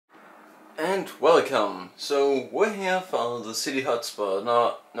And welcome. So we're here for the city hotspot.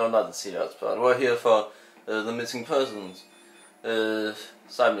 No, not the city hotspot. We're here for the missing persons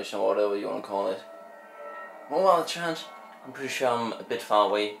side mission or whatever you want to call it. Well, chance. I'm pretty sure I'm a bit far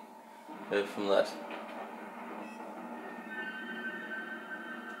away from that.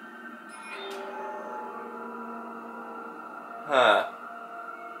 Huh.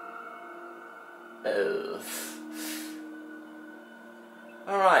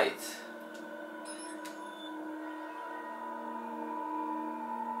 Alright.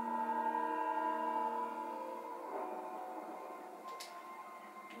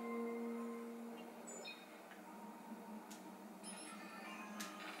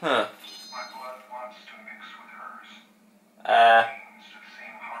 Huh. My blood wants to mix with hers. Uh. Veins to the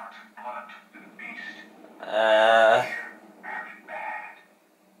same heart, blood to the beast. Uh. Here, I have it bad,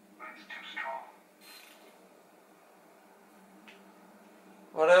 but it's too strong.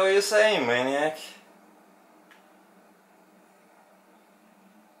 Whatever you're saying, maniac.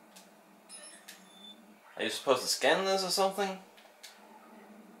 Are you supposed to scan this or something?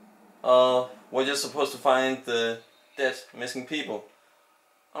 We're just supposed to find the dead, missing people.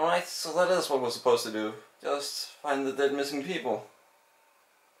 Alright, so that is what we're supposed to do. Just find the dead, missing people.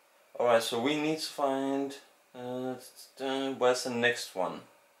 Alright, so we need to find... where's the next one?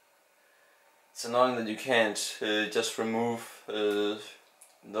 It's annoying that you can't just remove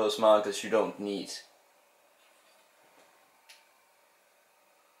those markers you don't need.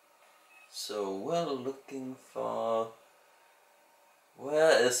 So we're looking for...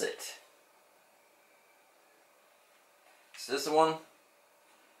 Where is it? Is this the one?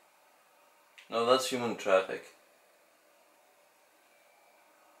 No, that's human traffic.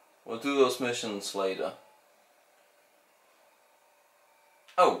 We'll do those missions later.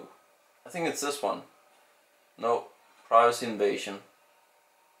 Oh, I think it's this one. No, privacy invasion.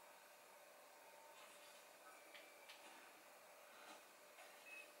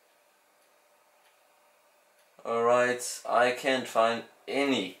 Alright, I can't find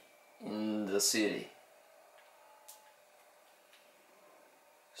any in the city.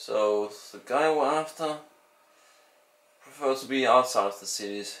 So the guy we're after prefers to be outside of the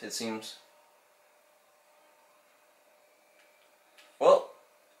cities, it seems. Well,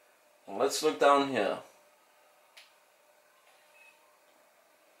 let's look down here.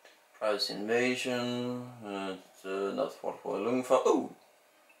 Privacy invasion, not what we're looking for. Oh,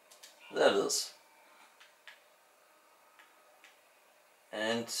 there it is.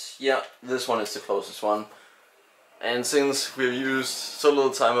 And yeah, this one is the closest one. And since we've used so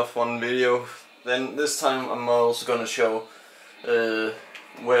little time of one video, then this time I'm also gonna show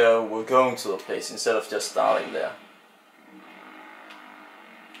where we're going to the place instead of just starting there.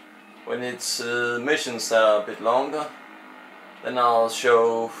 When it's missions that are a bit longer, then I'll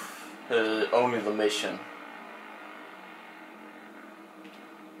show only the mission.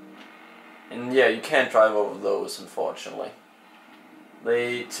 And yeah, you can't drive over those, unfortunately.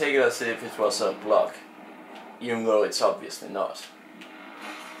 They take it as if it was a block, even though it's obviously not.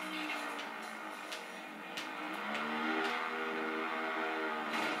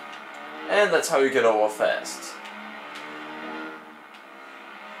 And that's how you get over fast.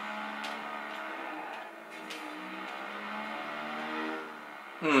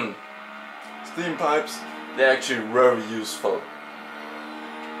 Steam pipes, they're actually very useful.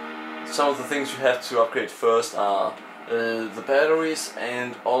 Some of the things you have to upgrade first are the batteries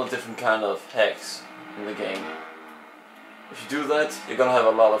and all the different kind of hacks in the game. If you do that, you're gonna have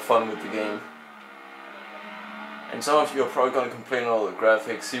a lot of fun with the game. And some of you are probably gonna complain about the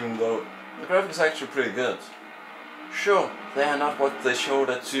graphics, even though the graphics are actually pretty good. Sure, they are not what they showed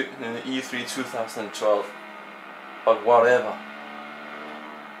at E3 2012, but whatever.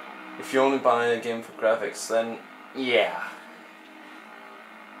 If you only buy a game for graphics, then yeah.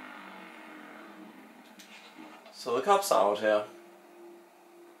 So the cops are out here.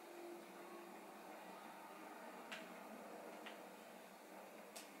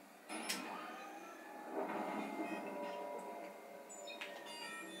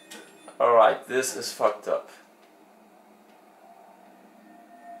 Alright, this is fucked up.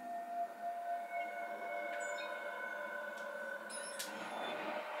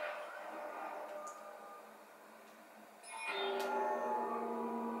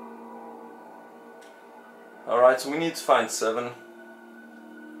 Alright, so we need to find 7. It doesn't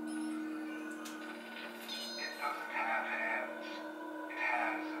have hands. It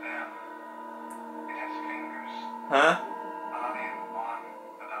has them. It has fingers. Huh? I am one,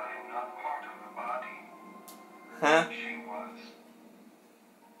 but I am not part of the body. Huh? She was.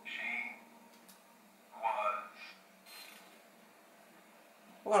 She was.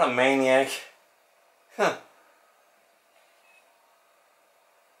 What What a maniac. Huh.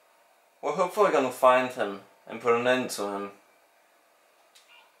 We're hopefully gonna find him and put an end to him.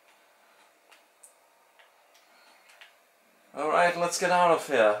 Alright, let's get out of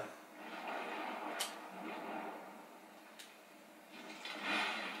here.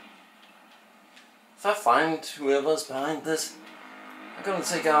 If I find whoever's behind this, I'm gonna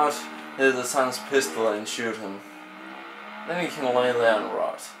take out the son's pistol and shoot him. Then he can lay there and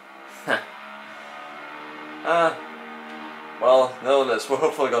rot. Well, nevertheless, we're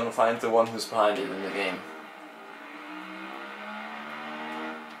hopefully gonna find the one who's behind it in the game.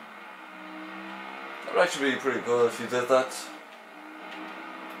 That would actually be pretty cool if you did that.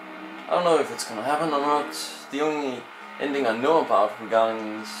 I don't know if it's gonna happen or not. The only ending I know about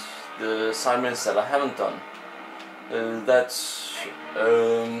regarding the side missions that I haven't done, that's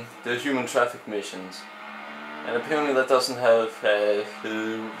the human traffic missions. And apparently that doesn't have a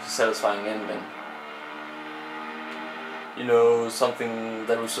satisfying ending. You know, something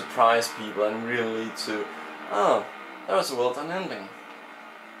that will surprise people and really lead to, oh, that was a well done ending.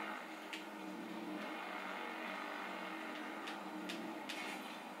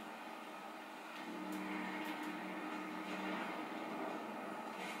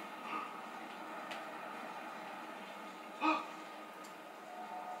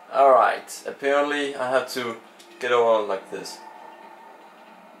 Alright, apparently I have to get over like this.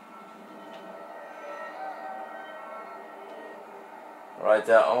 Alright,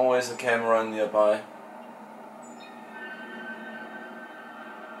 there's always a camera nearby.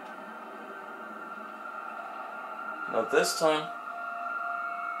 Not this time.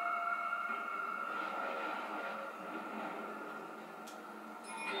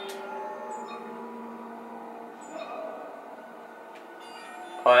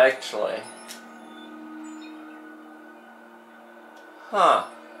 Oh, actually. Huh.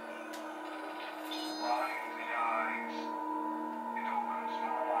 Blind the eyes. It opens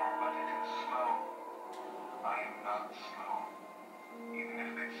more, but it is slow. I am not slow. Even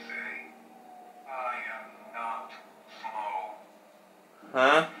if they say, I am not slow.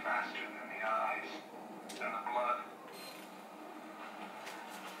 Huh? Faster than the eyes, than the blood.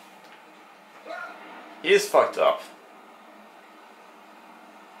 He's fucked up.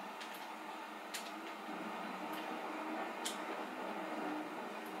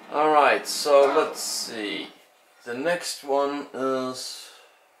 Alright, so let's see. The next one is...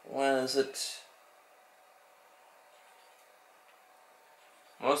 where is it?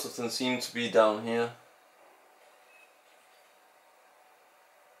 Most of them seem to be down here.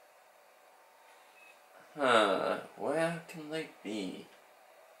 Huh, where can they be?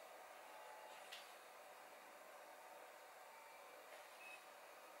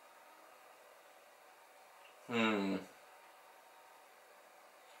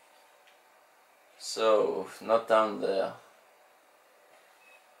 So, not down there.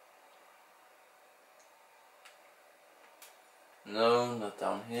 No, not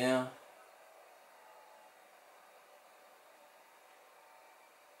down here.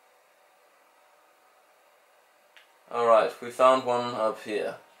 Alright, we found one up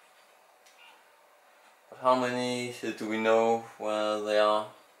here. But how many do we know where they are?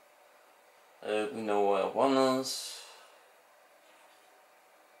 We know where one is.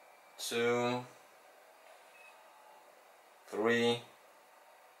 2, 3.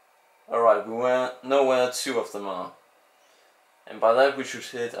 Alright, we know where 2 of them are. And by that we should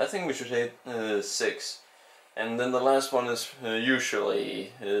hit, I think we should hit 6. And then the last one is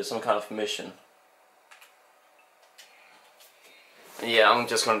usually some kind of mission. Yeah, I'm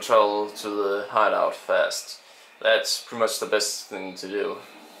just gonna travel to the hideout fast. That's pretty much the best thing to do.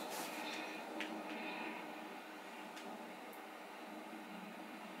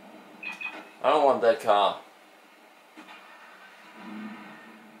 I don't want that car.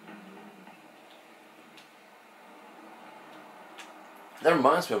 That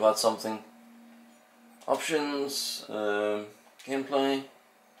reminds me about something. Options, gameplay.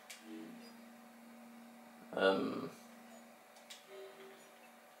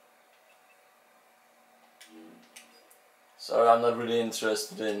 Sorry, I'm not really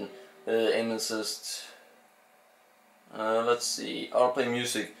interested in aim assist. Let's see. I'll play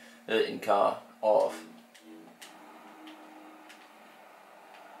music in car off.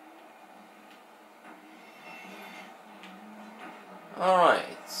 Alright,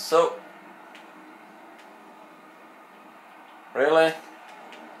 so really?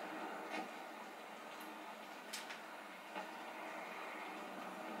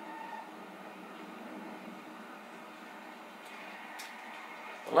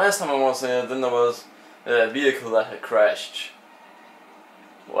 The last time I was here, then there was a vehicle that had crashed.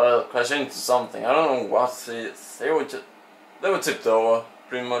 well, crash into something. I don't know what it is. They were tipped over,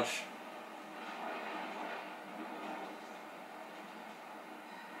 pretty much.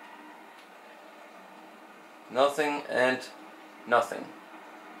 Nothing and nothing.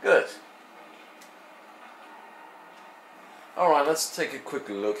 Good. Alright, let's take a quick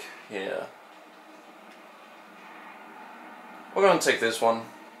look here. We're gonna take this one.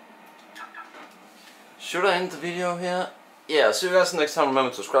 Should I end the video here? Yeah, see you guys next time. Remember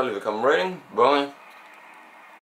to subscribe, leave a comment rating. Bye.